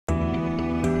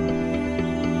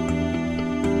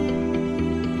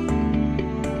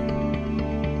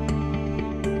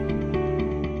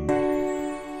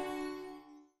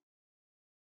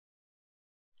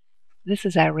This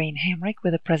is Irene Hamrick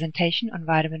with a presentation on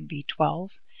vitamin B12,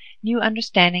 New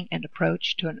Understanding and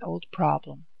Approach to an Old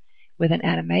Problem, with an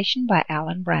animation by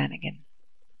Alan Brannigan.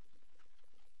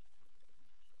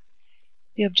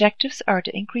 The objectives are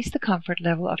to increase the comfort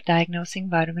level of diagnosing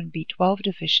vitamin B12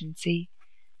 deficiency,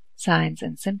 signs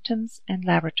and symptoms, and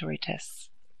laboratory tests.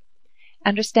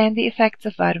 Understand the effects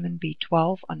of vitamin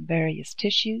B12 on various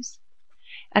tissues.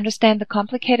 Understand the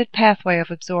complicated pathway of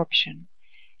absorption,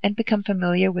 and become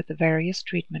familiar with the various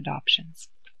treatment options.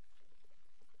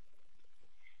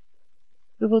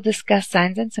 We will discuss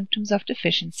signs and symptoms of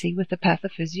deficiency with the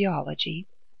pathophysiology,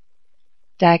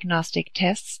 diagnostic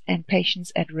tests and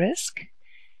patients at risk,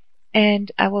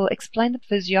 and I will explain the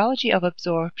physiology of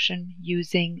absorption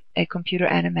using a computer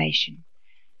animation.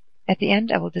 At the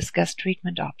end, I will discuss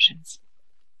treatment options.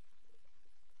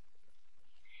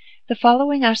 The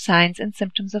following are signs and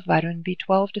symptoms of vitamin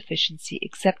B12 deficiency,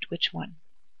 except which one?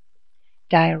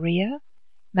 Diarrhea,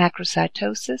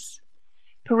 macrocytosis,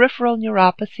 peripheral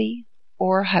neuropathy,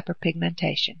 or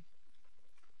hyperpigmentation.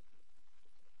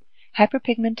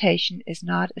 Hyperpigmentation is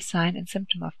not a sign and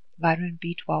symptom of vitamin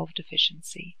B12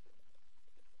 deficiency.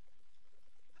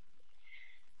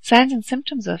 Signs and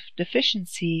symptoms of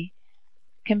deficiency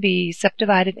can be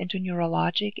subdivided into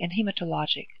neurologic and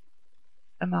hematologic,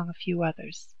 among a few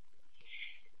others.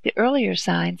 The earlier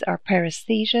signs are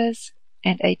paresthesias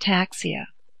and ataxia,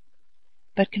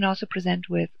 but can also present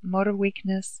with motor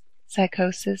weakness,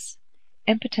 psychosis,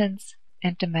 impotence,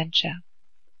 and dementia.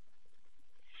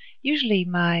 Usually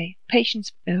my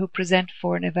patients who present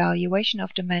for an evaluation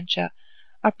of dementia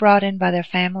are brought in by their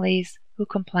families who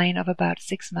complain of about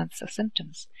 6 months of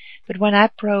symptoms. But when I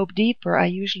probe deeper, I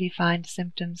usually find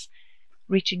symptoms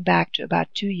reaching back to about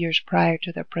 2 years prior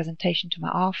to their presentation to my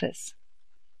office.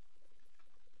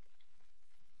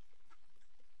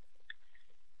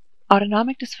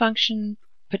 Autonomic dysfunction,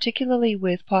 particularly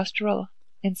with postural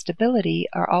instability,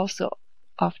 are also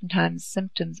oftentimes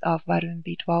symptoms of vitamin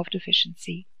B12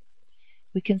 deficiency.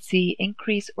 We can see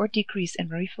increase or decrease in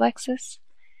reflexes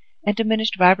and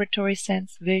diminished vibratory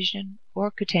sense, vision, or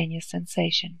cutaneous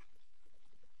sensation.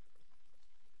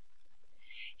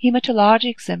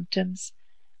 Hematologic symptoms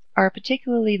are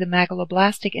particularly the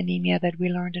megaloblastic anemia that we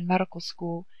learned in medical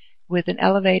school with an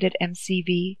elevated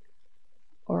MCV,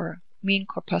 or mean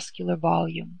corpuscular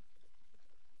volume.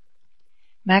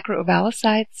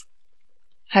 Macroovalocytes,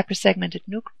 hypersegmented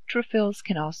neutrophils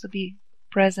can also be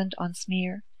present on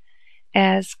smear,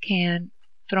 as can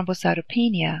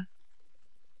thrombocytopenia,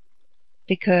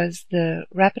 because the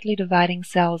rapidly dividing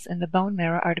cells in the bone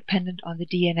marrow are dependent on the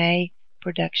DNA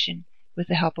production with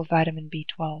the help of vitamin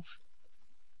B12.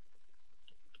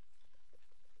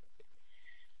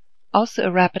 Also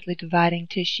a rapidly dividing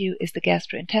tissue is the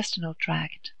gastrointestinal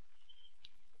tract.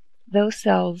 Those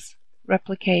cells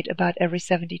replicate about every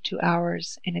 72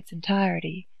 hours in its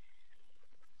entirety,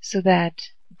 so that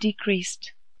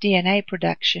decreased DNA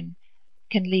production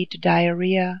can lead to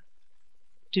diarrhea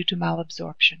due to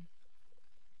malabsorption.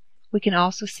 We can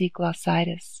also see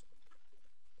glossitis.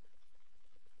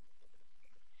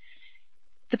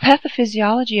 The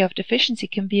pathophysiology of deficiency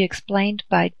can be explained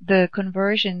by the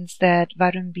conversions that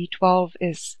vitamin B12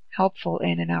 is helpful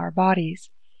in our bodies.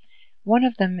 One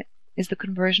of them is the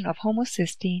conversion of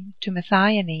homocysteine to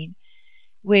methionine,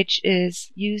 which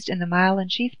is used in the myelin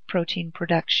sheath protein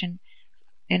production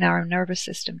in our nervous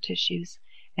system tissues,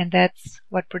 and that's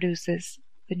what produces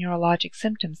the neurologic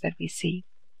symptoms that we see.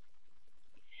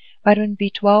 Vitamin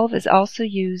B12 is also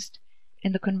used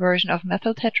in the conversion of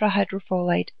methyl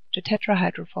tetrahydrofolate to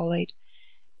tetrahydrofolate,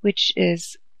 which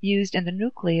is used in the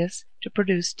nucleus to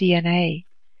produce DNA,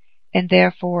 and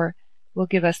therefore will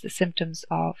give us the symptoms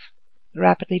of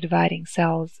rapidly dividing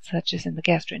cells, such as in the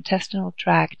gastrointestinal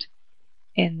tract,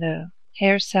 in the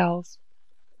hair cells,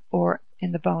 or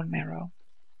in the bone marrow.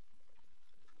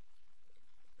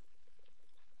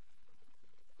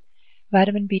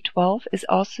 Vitamin B12 is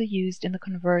also used in the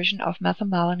conversion of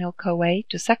methylmalonyl-CoA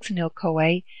to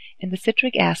succinyl-CoA in the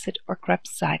citric acid or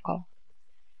Krebs cycle.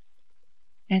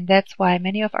 And that's why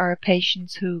many of our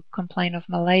patients who complain of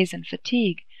malaise and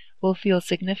fatigue will feel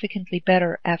significantly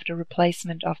better after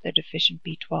replacement of their deficient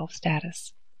B12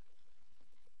 status.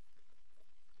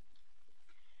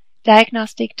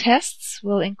 Diagnostic tests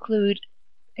will include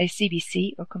a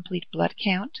CBC, or complete blood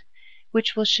count,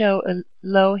 which will show a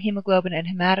low hemoglobin and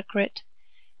hematocrit,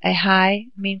 a high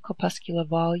mean corpuscular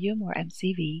volume, or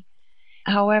MCV.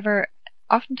 However,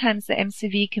 oftentimes the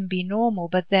MCV can be normal,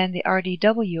 but then the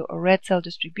RDW, or red cell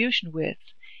distribution width,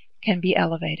 can be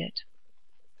elevated.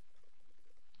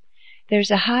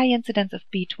 There's a high incidence of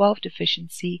B12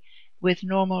 deficiency with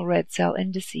normal red cell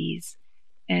indices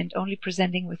and only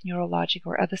presenting with neurologic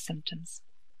or other symptoms.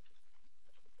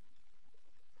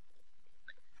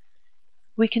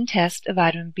 We can test a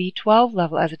vitamin B12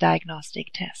 level as a diagnostic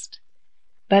test.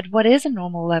 But what is a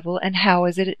normal level and how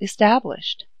is it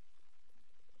established?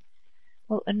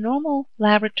 Well, a normal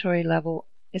laboratory level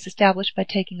is established by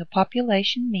taking a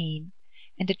population mean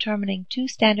and determining 2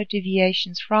 standard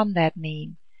deviations from that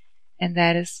mean, and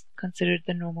that is considered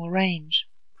the normal range.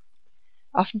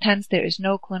 Oftentimes there is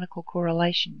no clinical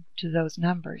correlation to those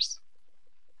numbers.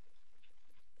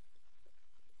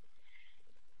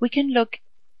 We can look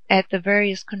at the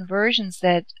various conversions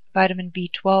that vitamin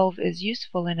B12 is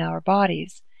useful in our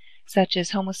bodies, such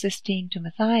as homocysteine to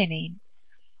methionine,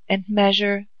 and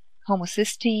measure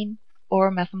homocysteine or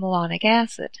methylmalonic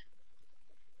acid.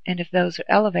 And if those are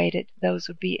elevated, those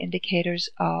would be indicators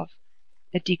of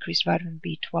a decreased vitamin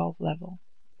B12 level.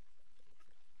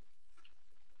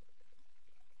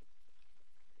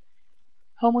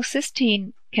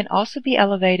 Homocysteine can also be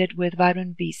elevated with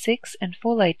vitamin B6 and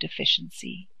folate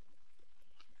deficiency.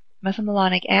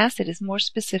 Methylmalonic acid is more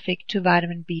specific to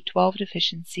vitamin B12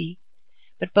 deficiency,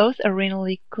 but both are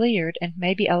renally cleared and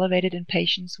may be elevated in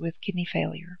patients with kidney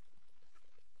failure.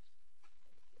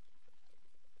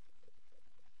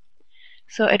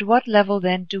 So at what level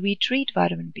then do we treat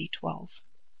vitamin B12?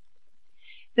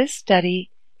 This study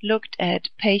looked at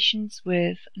patients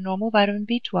with normal vitamin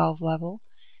B12 level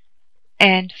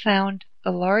and found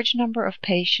a large number of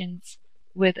patients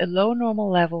with a low normal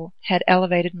level had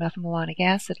elevated methylmalonic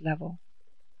acid level.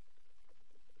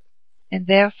 And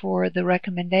therefore the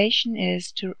recommendation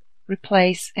is to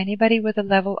replace anybody with a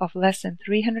level of less than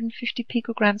 350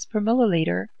 picograms per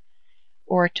milliliter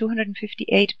or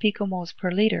 258 picomoles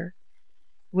per liter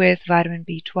with vitamin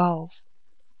B12,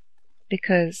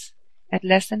 because at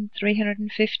less than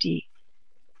 350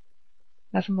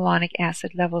 methylmalonic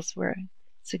acid levels were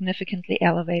significantly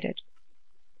elevated.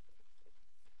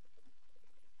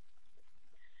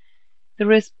 The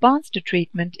response to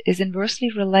treatment is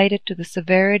inversely related to the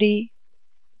severity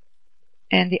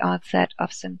and the onset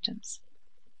of symptoms.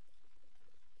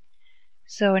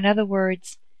 So in other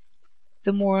words,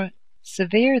 the more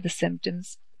severe the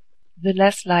symptoms, the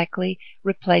less likely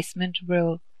replacement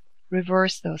will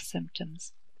reverse those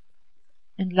symptoms.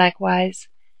 And likewise,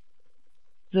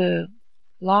 the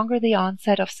longer the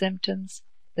onset of symptoms,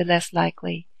 the less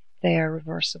likely they are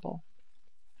reversible.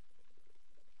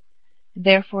 And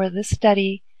therefore, this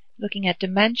study looking at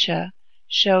dementia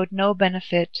showed no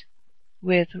benefit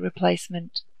with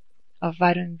replacement of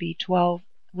vitamin B12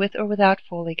 with or without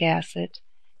folic acid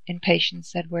in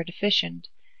patients that were deficient,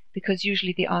 because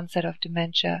usually the onset of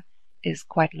dementia is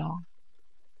quite long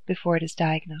before it is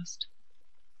diagnosed.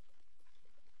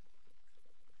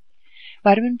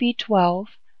 Vitamin B12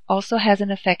 also has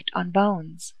an effect on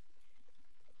bones.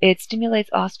 It stimulates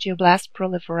osteoblast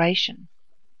proliferation.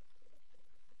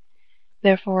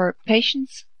 Therefore,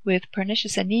 patients with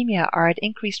pernicious anemia are at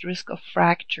increased risk of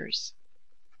fractures.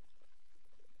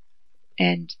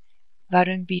 And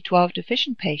vitamin B12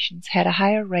 deficient patients had a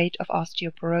higher rate of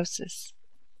osteoporosis.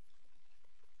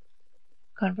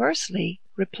 Conversely,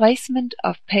 replacement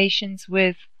of patients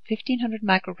with 1500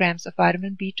 micrograms of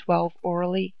vitamin B12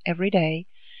 orally every day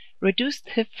reduced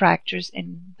hip fractures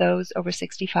in those over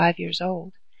 65 years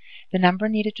old. The number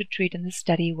needed to treat in this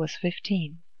study was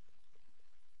 15.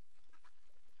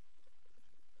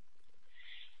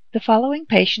 The following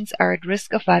patients are at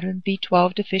risk of vitamin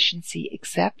B12 deficiency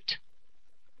except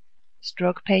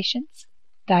stroke patients,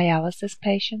 dialysis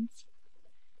patients,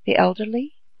 the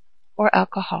elderly, or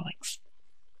alcoholics.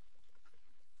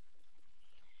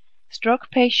 Stroke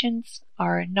patients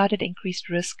are not at increased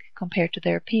risk compared to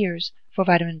their peers for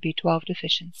vitamin B12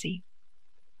 deficiency.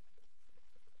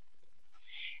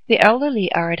 The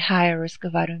elderly are at higher risk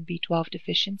of vitamin B12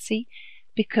 deficiency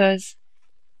because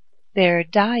their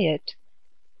diet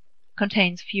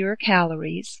contains fewer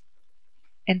calories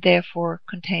and therefore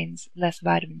contains less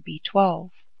vitamin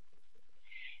B12.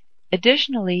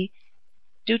 Additionally,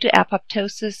 due to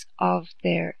apoptosis of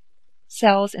their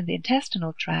cells in the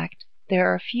intestinal tract, there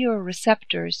are fewer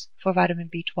receptors for vitamin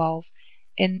B12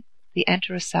 in the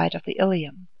enterocyte of the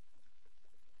ileum.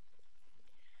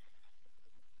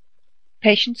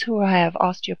 Patients who have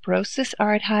osteoporosis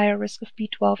are at higher risk of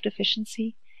B12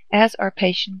 deficiency, as are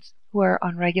patients who are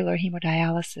on regular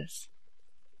hemodialysis.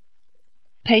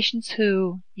 Patients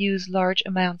who use large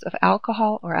amounts of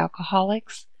alcohol or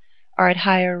alcoholics are at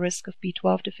higher risk of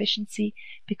B12 deficiency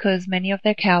because many of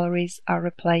their calories are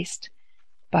replaced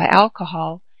by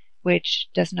alcohol, which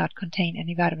does not contain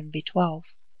any vitamin B12.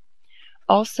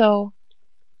 Also,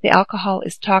 the alcohol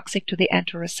is toxic to the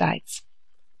enterocytes,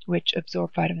 which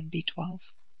absorb vitamin B12.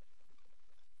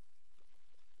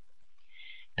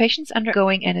 Patients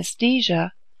undergoing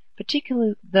anesthesia,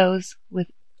 particularly those with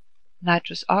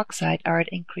nitrous oxide, are at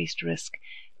increased risk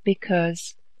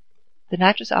because the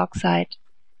nitrous oxide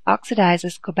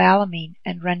oxidizes cobalamin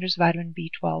and renders vitamin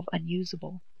B12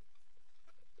 unusable.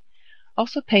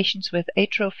 Also, patients with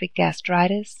atrophic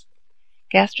gastritis,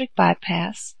 gastric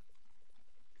bypass,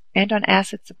 and on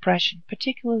acid suppression,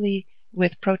 particularly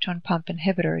with proton pump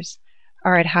inhibitors,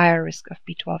 are at higher risk of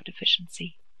B12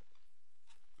 deficiency.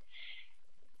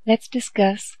 Let's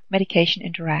discuss medication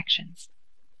interactions.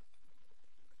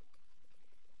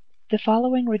 The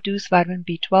following reduce vitamin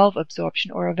B12 absorption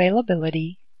or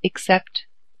availability except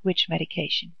which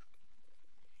medication?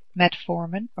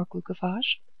 Metformin or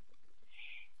glucophage,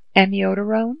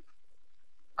 amiodarone,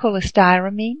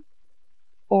 cholestyramine,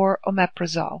 or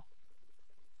omeprazole.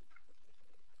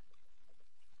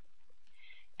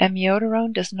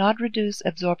 Amiodarone does not reduce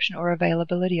absorption or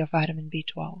availability of vitamin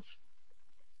B12.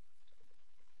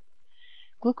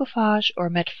 Glucophage or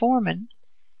metformin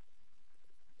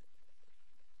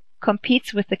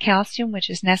competes with the calcium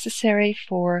which is necessary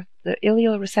for the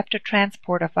ileal receptor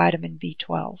transport of vitamin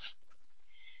B12.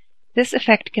 This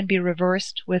effect can be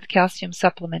reversed with calcium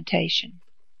supplementation.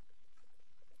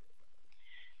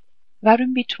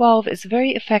 Vitamin B12 is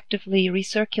very effectively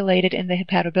recirculated in the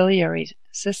hepatobiliary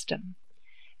system,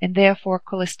 and therefore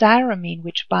cholestyramine,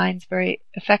 which binds very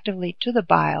effectively to the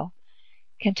bile,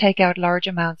 can take out large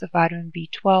amounts of vitamin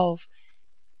B12,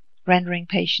 rendering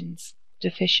patients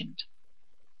deficient.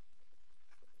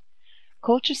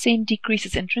 Colchicine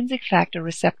decreases intrinsic factor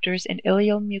receptors in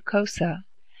ileal mucosa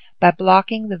by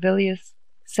blocking the villous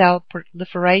cell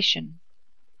proliferation.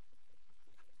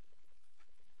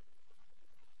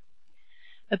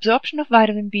 Absorption of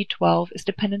vitamin B12 is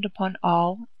dependent upon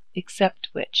all except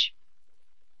which?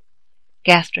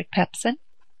 Gastric pepsin,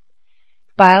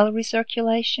 bile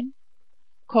recirculation,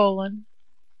 colon,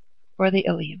 or the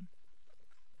ileum.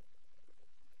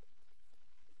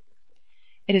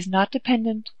 It is not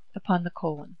dependent upon the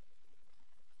colon.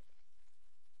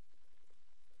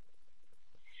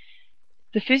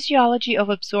 The physiology of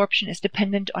absorption is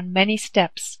dependent on many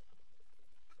steps,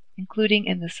 including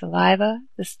in the saliva,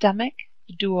 the stomach,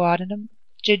 the duodenum,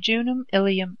 jejunum,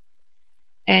 ileum,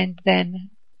 and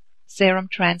then serum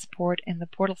transport in the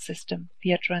portal system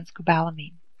via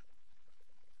transcobalamin.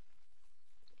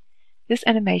 This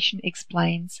animation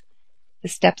explains the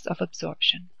steps of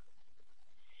absorption.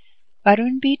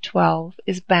 Vitamin B12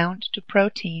 is bound to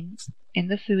proteins in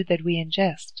the food that we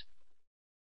ingest.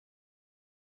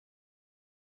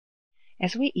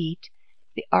 As we eat,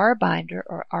 the R binder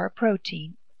or R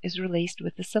protein is released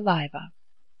with the saliva.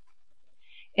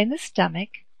 In the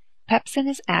stomach, pepsin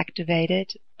is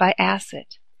activated by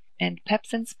acid, and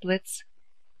pepsin splits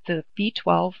the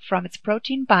B12 from its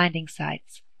protein binding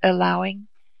sites, allowing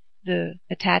the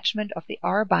attachment of the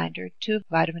R binder to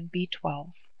vitamin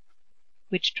B12,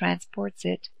 which transports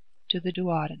it to the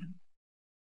duodenum.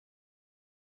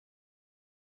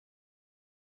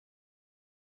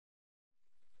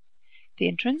 The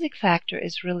intrinsic factor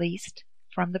is released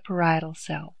from the parietal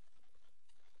cell.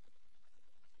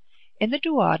 In the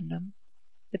duodenum,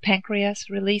 the pancreas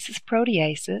releases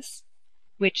proteases,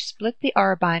 which split the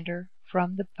R binder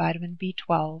from the vitamin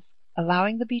B12,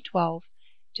 allowing the B12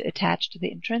 to attach to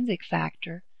the intrinsic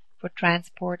factor for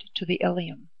transport to the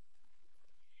ileum.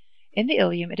 In the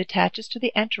ileum, it attaches to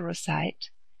the enterocyte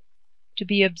to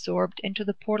be absorbed into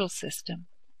the portal system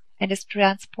and is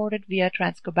transported via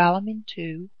transcobalamin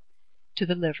 2 to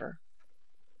the liver.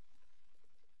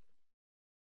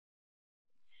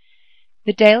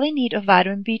 The daily need of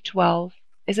vitamin B12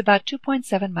 is about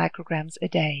 2.7 micrograms a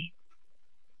day.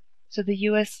 So the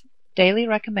U.S. daily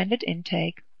recommended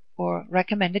intake, or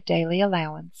recommended daily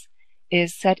allowance,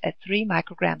 is set at 3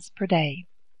 micrograms per day.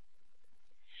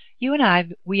 You and I,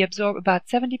 we absorb about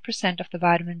 70% of the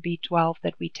vitamin B12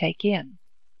 that we take in.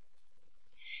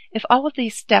 If all of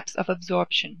these steps of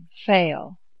absorption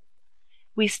fail,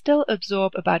 we still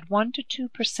absorb about 1 to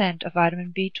 2% of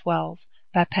vitamin B12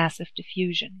 by passive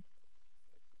diffusion.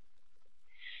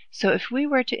 So if we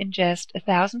were to ingest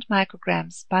 1,000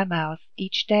 micrograms by mouth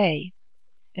each day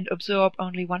and absorb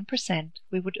only 1%,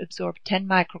 we would absorb 10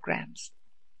 micrograms.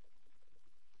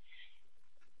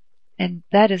 And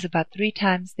that is about 3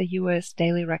 times the U.S.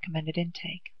 daily recommended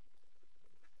intake.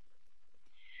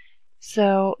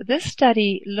 So this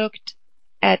study looked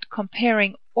at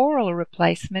comparing oral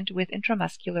replacement with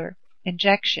intramuscular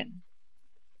injection.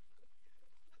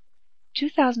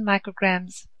 2,000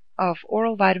 micrograms of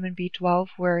oral vitamin B12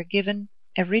 were given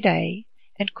every day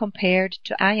and compared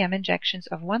to IM injections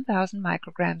of 1,000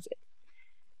 micrograms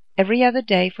every other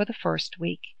day for the first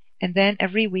week, and then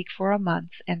every week for a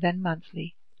month, and then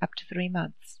monthly up to 3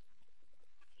 months.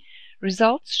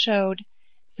 Results showed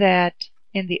that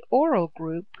in the oral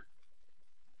group,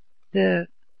 the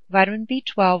vitamin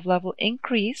B12 level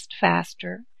increased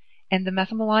faster and the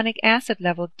methylmalonic acid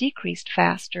level decreased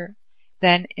faster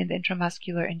than in the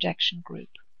intramuscular injection group.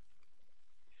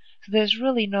 So there's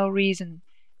really no reason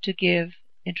to give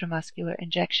intramuscular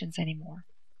injections anymore.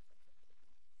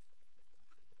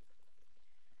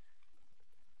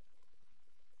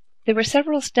 There were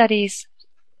several studies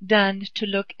done to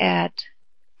look at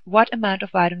what amount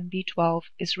of vitamin B12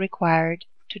 is required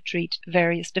to treat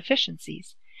various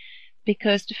deficiencies,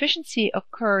 because deficiency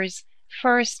occurs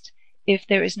first if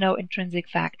there is no intrinsic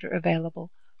factor available,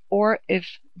 or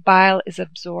if bile is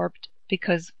absorbed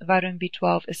because vitamin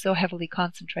B12 is so heavily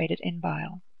concentrated in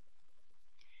bile.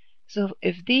 So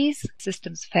if these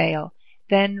systems fail,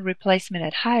 then replacement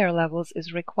at higher levels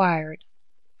is required.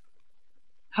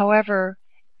 However,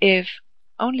 if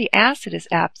only acid is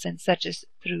absent, such as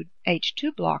through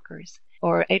H2 blockers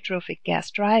or atrophic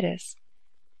gastritis,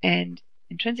 and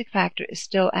intrinsic factor is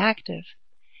still active,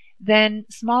 then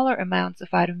smaller amounts of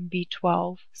vitamin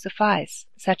B12 suffice,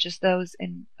 such as those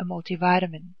in a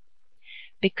multivitamin,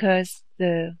 because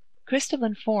the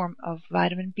crystalline form of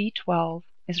vitamin B12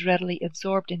 is readily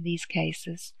absorbed in these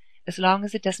cases, as long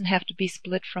as it doesn't have to be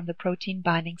split from the protein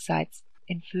binding sites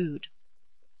in food.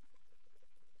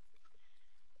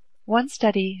 One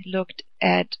study looked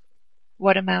at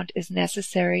what amount is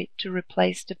necessary to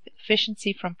replace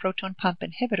deficiency from proton pump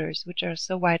inhibitors, which are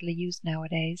so widely used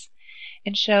nowadays,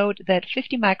 and showed that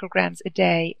 50 micrograms a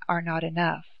day are not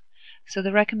enough. So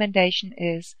the recommendation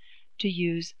is to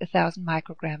use 1,000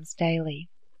 micrograms daily.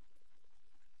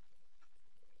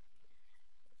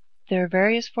 There are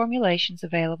various formulations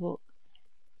available.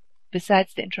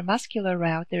 Besides the intramuscular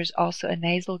route, there's also a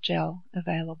nasal gel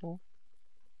available.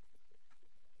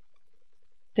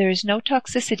 There is no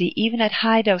toxicity even at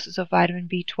high doses of vitamin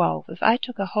B12. If I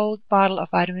took a whole bottle of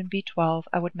vitamin B12,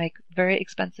 I would make very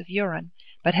expensive urine,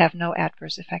 but have no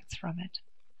adverse effects from it.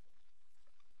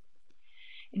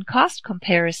 In cost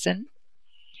comparison,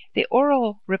 the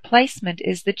oral replacement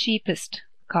is the cheapest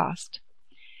cost.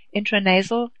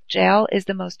 Intranasal gel is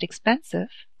the most expensive.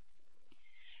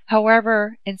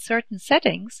 However, in certain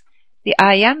settings, the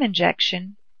IM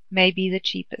injection may be the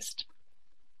cheapest.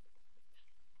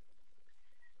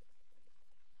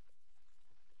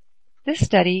 This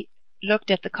study looked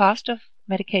at the cost of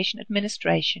medication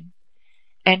administration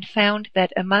and found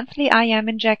that a monthly IM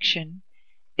injection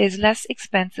is less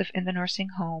expensive in the nursing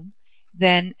home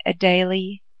than a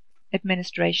daily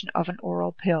administration of an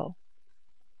oral pill.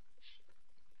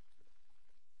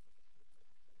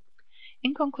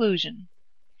 In conclusion,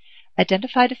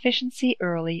 identify deficiency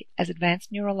early, as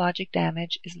advanced neurologic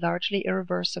damage is largely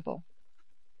irreversible.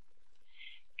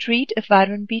 Treat if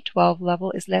vitamin B12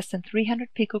 level is less than 300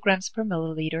 picograms per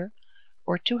milliliter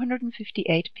or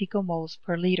 258 picomoles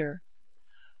per liter,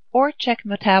 or check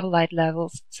metabolite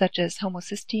levels such as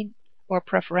homocysteine or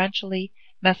preferentially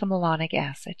methylmalonic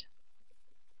acid.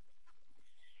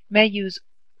 May use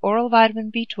oral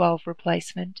vitamin B12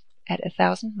 replacement at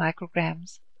 1,000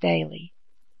 micrograms daily.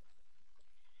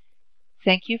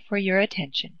 Thank you for your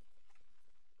attention.